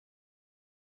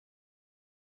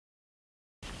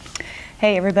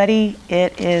Hey everybody,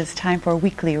 it is time for a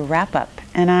weekly wrap-up,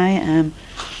 and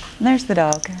there's the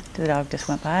dog just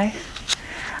went by.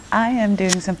 I am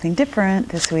doing something different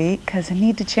this week because I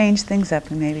need to change things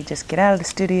up and maybe just get out of the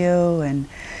studio and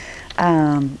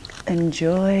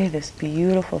enjoy this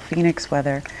beautiful Phoenix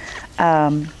weather,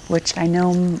 which I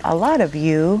know a lot of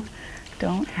you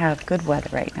don't have good weather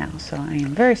right now, so I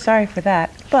am very sorry for that,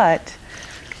 but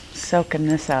soaking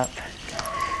this up.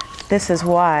 This is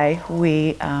why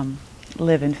we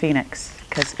live in Phoenix,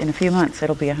 because in a few months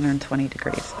it'll be 120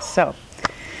 degrees. So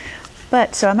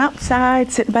I'm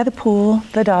outside sitting by the pool.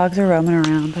 The dogs are roaming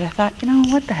around, but I thought, you know,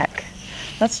 what the heck?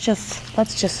 Let's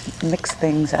just mix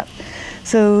things up.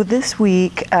 So this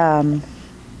week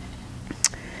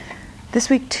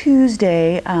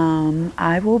Tuesday,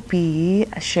 I will be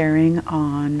sharing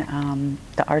on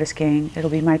the Artist Gang. It'll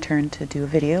be my turn to do a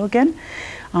video again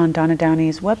on Donna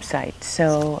Downey's website.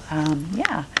 So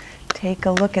yeah, take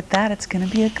a look at that. It's going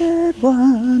to be a good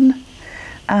one.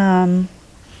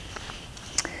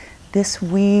 This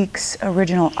week's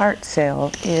original art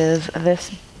sale is this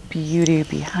beauty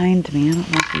behind me. I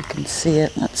don't know if you can see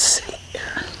it. Let's see.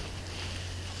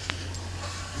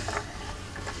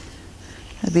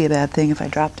 That'd be a bad thing if I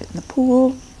dropped it in the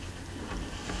pool.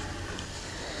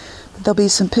 There'll be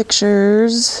some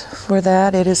pictures for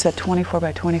that. It is a 24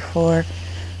 by 24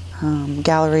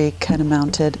 gallery kind of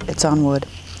mounted. It's on wood.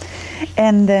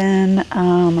 And then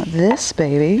this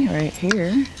baby right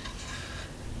here.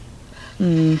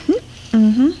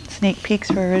 Sneak peeks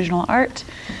for original art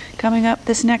coming up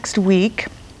this next week.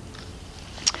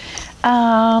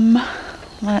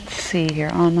 Let's see here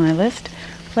on my list.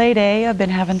 Play day. I've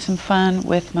been having some fun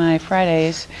with my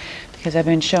Fridays because I've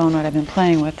been showing what I've been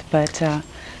playing with, but I'd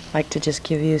like to just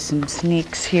give you some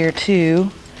sneaks here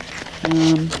too.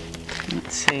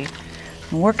 Let's see.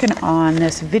 I'm working on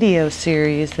this video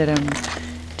series that I'm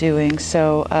doing,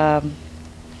 so got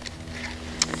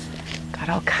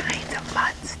all kinds of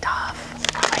fun stuff.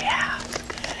 Oh yeah,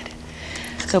 good.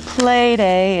 So play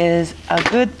day is a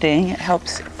good thing. It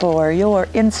helps for your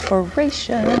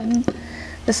inspiration.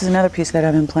 This is another piece that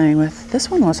I've been playing with. This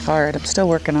one was hard. I'm still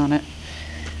working on it.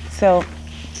 So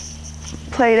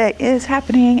play day is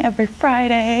happening every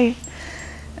Friday.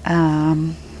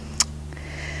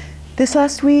 This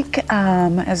last week,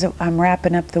 as I'm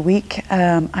wrapping up the week,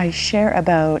 I share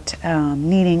about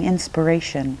needing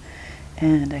inspiration,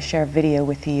 and I share a video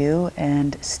with you,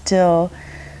 and still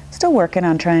working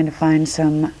on trying to find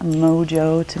some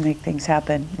mojo to make things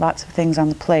happen. Lots of things on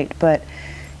the plate, but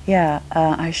yeah,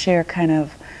 I share kind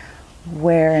of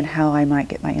where and how I might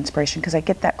get my inspiration, because I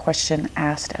get that question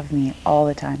asked of me all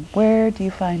the time. Where do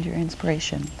you find your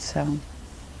inspiration? So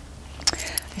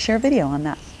I share a video on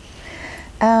that.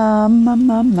 I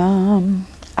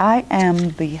am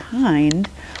behind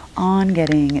on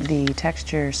getting the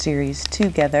texture series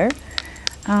together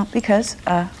because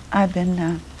I've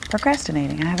been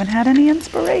procrastinating. I haven't had any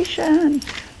inspiration,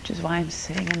 which is why I'm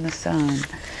sitting in the sun.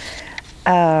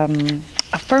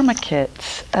 Affirma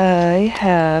kits. I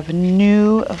have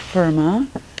new Affirma.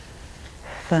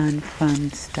 Fun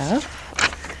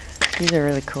stuff. These are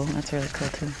really cool. That's really cool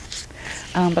too.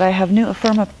 But I have new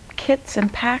Affirma kits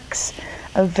and packs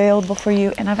available for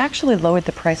you, and I've actually lowered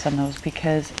the price on those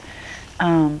because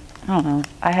I don't know,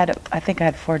 I think I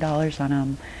had $4 on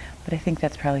them, but I think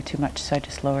that's probably too much, so I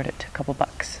just lowered it to a couple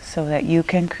bucks so that you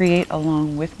can create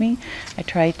along with me. I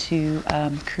try to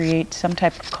create some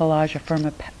type of collage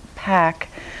Affirma pack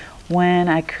when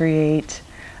I create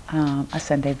a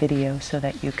Sunday video so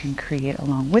that you can create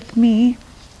along with me.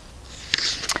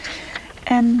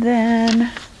 And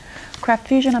then Craft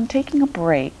Fusion, I'm taking a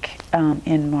break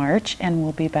in March, and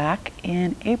we'll be back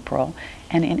in April.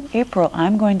 And in April,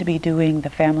 I'm going to be doing the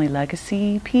family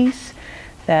legacy piece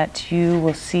that you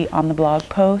will see on the blog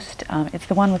post. It's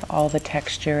the one with all the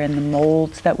texture and the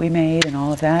molds that we made and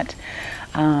all of that.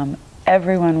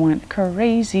 Everyone went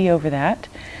crazy over that.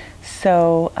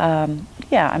 So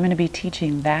yeah, I'm going to be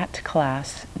teaching that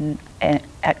class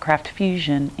at Craft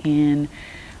Fusion in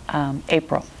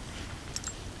April.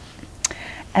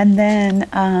 And then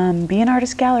Be an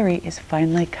Artist Gallery is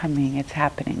finally coming. It's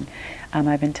happening.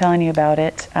 I've been telling you about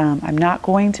it. I'm not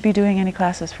going to be doing any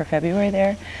classes for February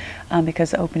there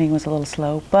because the opening was a little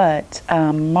slow, but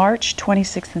March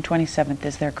 26th and 27th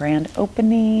is their grand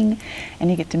opening, and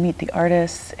you get to meet the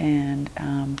artists, and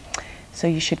so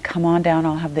you should come on down.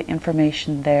 I'll have the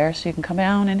information there so you can come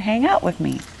down and hang out with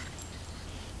me.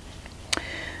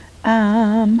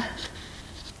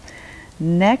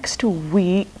 Next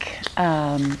week,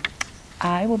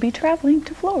 I will be traveling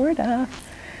to Florida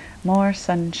more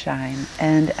sunshine.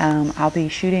 And I'll be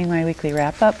shooting my weekly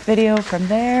wrap-up video from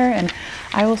there, and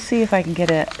I will see if I can get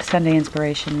a Sunday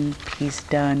inspiration piece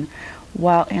done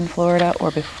while in Florida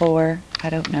or before. I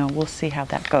don't know. We'll see how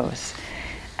that goes.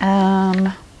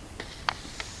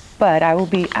 But I will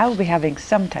be having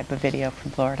some type of video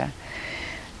from Florida.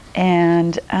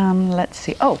 And let's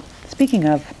see. Oh, speaking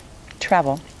of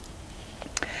travel,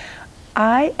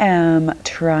 I am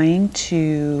trying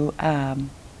to,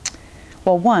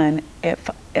 well, one, if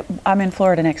I'm in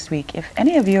Florida next week, if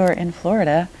any of you are in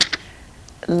Florida,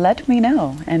 let me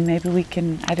know, and maybe we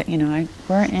can,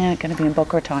 we're going to be in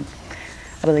Boca Raton,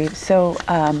 I believe. So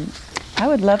I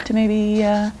would love to maybe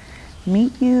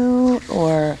meet you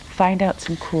or find out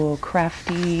some cool,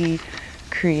 crafty,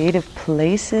 creative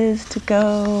places to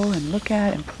go and look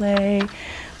at and play.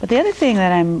 But the other thing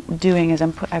that I'm doing is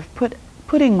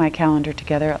putting my calendar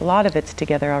together. A lot of it's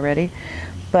together already,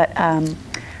 but I'm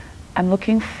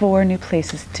looking for new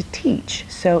places to teach.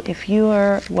 So if you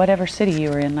are, whatever city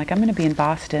you are in, like I'm going to be in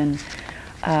Boston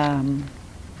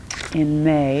in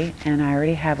May, and I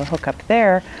already have a hookup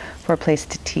there for a place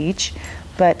to teach.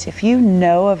 But if you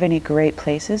know of any great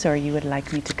places, or you would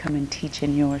like me to come and teach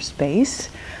in your space,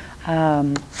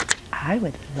 I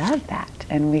would love that,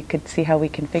 and we could see how we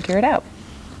can figure it out.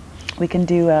 We can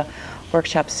do a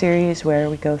workshop series where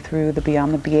we go through the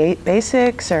Beyond the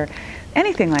Basics or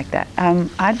anything like that.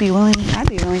 I'd be willing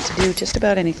to do just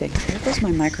about anything. There goes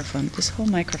my microphone. This whole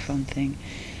microphone thing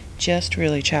just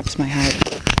really chaps my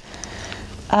hide.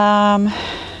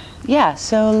 Yeah,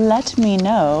 so let me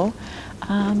know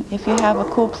if you have a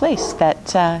cool place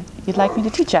that you'd like me to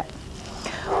teach at.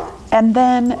 And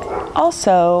then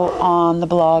also on the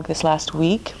blog this last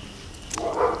week,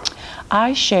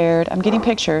 I shared, I'm getting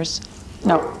pictures.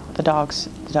 No, the dog's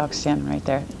standing right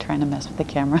there trying to mess with the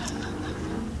camera.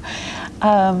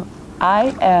 And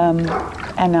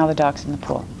now the dog's in the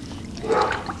pool.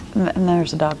 And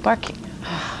there's a dog barking.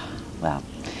 Well,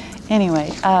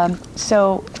 anyway,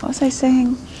 so what was I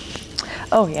saying?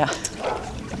 Oh yeah.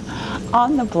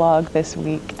 On the blog this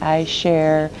week, I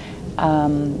share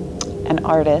an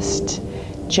artist,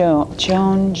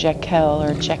 Joan Jekyll,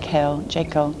 or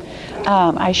Jekyll.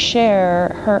 I share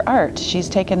her art. She's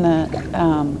taken the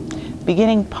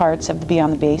beginning parts of the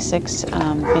Beyond the Basics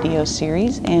video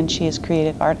series, and she has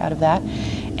created art out of that.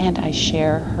 And I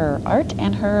share her art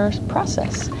and her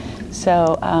process.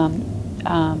 So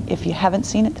if you haven't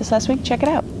seen it this last week, check it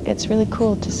out. It's really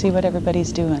cool to see what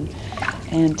everybody's doing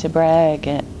and to brag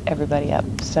at everybody up.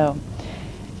 So,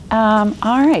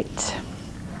 all right.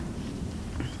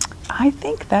 I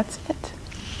think that's it.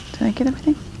 Did I get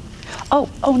everything? Oh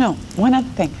no, one other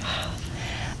thing.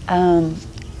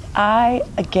 I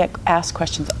get asked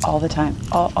questions all the time,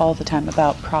 all the time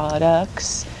about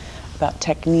products, about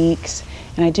techniques,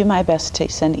 and I do my best to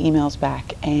send emails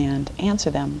back and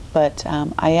answer them. But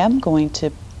I am going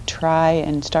to try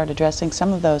and start addressing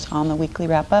some of those on the weekly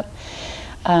wrap-up,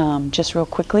 just real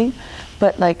quickly.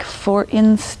 But like, for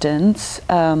instance,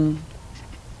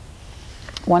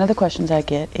 one of the questions I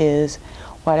get is,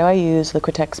 why do I use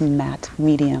Liquitex matte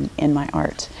medium in my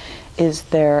art? Is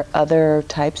there other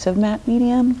types of matte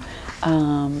medium?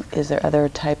 Is there other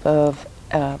type of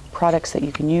products that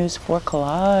you can use for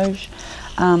collage?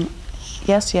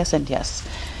 Yes, yes, and yes.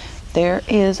 There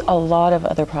is a lot of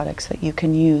other products that you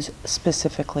can use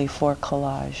specifically for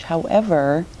collage.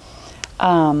 However,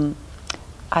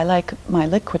 I like my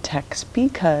Liquitex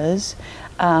because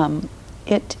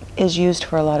it is used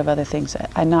for a lot of other things,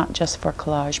 not just for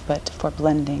collage, but for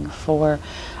blending, for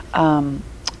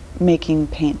making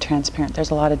paint transparent.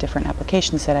 There's a lot of different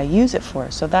applications that I use it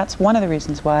for. So that's one of the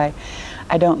reasons why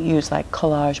I don't use like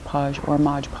Collage Podge or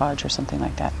Mod Podge or something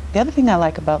like that. The other thing I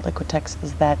like about Liquitex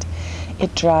is that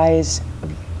it dries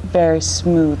very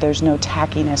smooth. There's no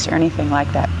tackiness or anything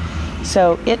like that.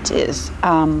 So it is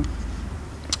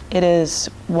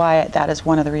why, that is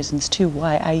one of the reasons too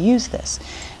why I use this.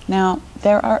 Now,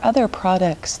 there are other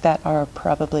products that are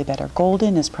probably better.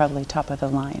 Golden is probably top of the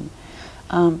line.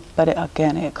 But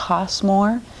again, it costs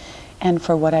more. And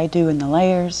for what I do in the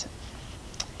layers,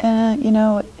 you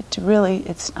know,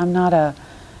 I'm not a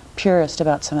purist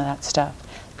about some of that stuff.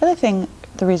 The other thing,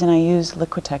 the reason I use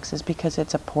Liquitex is because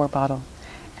it's a pour bottle.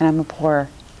 And I'm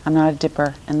not a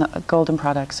dipper. And the golden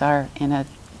products are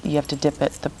you have to dip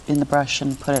it in the brush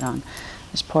and put it on.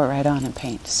 Just pour it right on and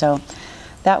paint. So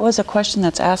that was a question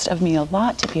that's asked of me a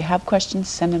lot. If you have questions,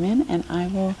 send them in, and I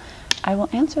will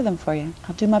answer them for you.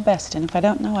 I'll do my best, and if I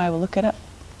don't know, I will look it up.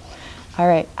 All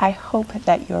right, I hope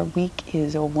that your week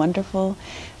is wonderful,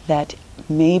 that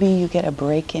maybe you get a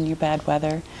break in your bad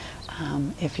weather.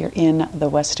 If you're in the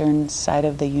western side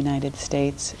of the United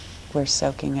States, we're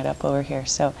soaking it up over here.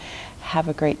 So have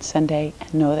a great Sunday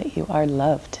and know that you are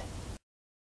loved.